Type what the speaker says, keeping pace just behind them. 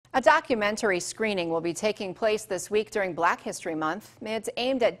A documentary screening will be taking place this week during Black History Month. It's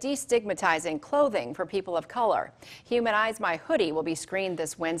aimed at destigmatizing clothing for people of color. Humanize My Hoodie will be screened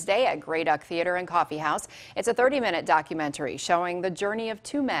this Wednesday at Grey Duck Theater and Coffee House. It's a 30-minute documentary showing the journey of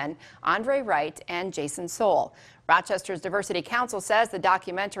two men, Andre Wright and Jason Soul. Rochester's Diversity Council says the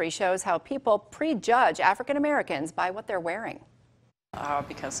documentary shows how people prejudge African Americans by what they're wearing.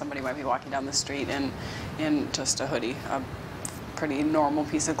 Because somebody might be walking down the street in just a hoodie. Pretty normal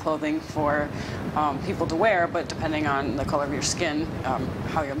piece of clothing for people to wear, but depending on the color of your skin,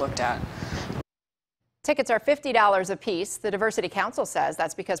 how you're looked at. Tickets are $50 a piece. The Diversity Council says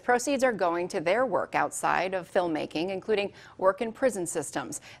that's because proceeds are going to their work outside of filmmaking, including work in prison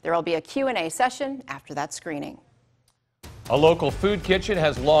systems. There will be a Q&A session after that screening. A local food kitchen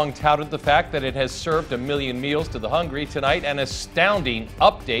has long touted the fact that it has served 1 million meals to the hungry. Tonight, an astounding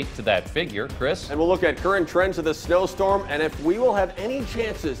update to that figure. Chris? And we'll look at current trends of the snowstorm and if we will have any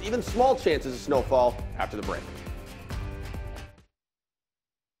chances, even small chances of snowfall after the break.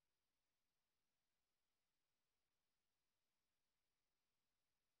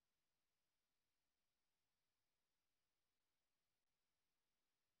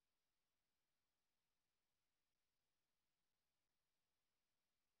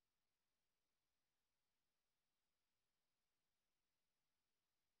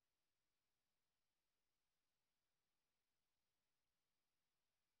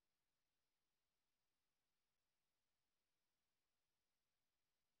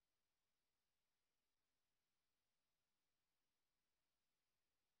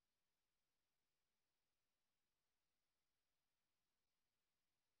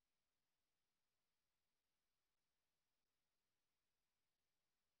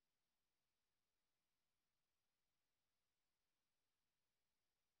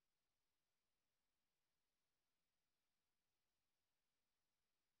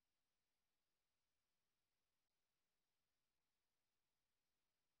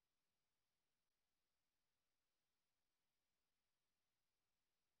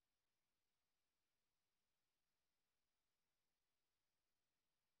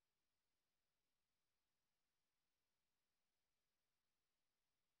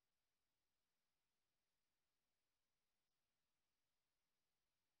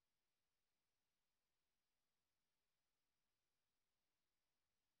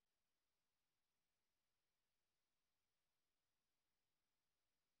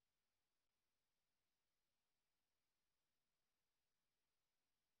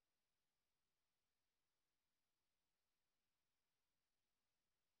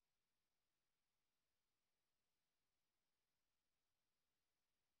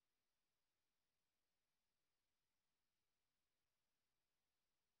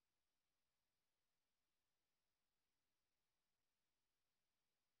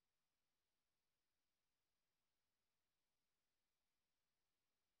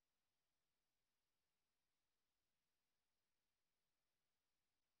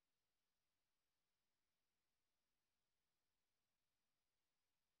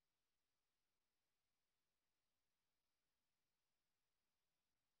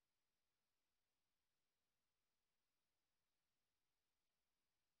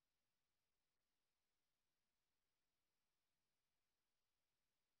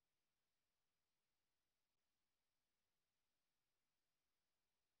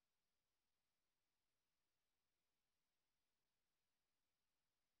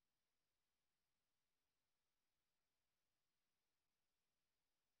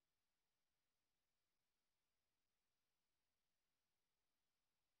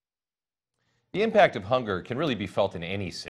 The impact of hunger can really be felt in any city.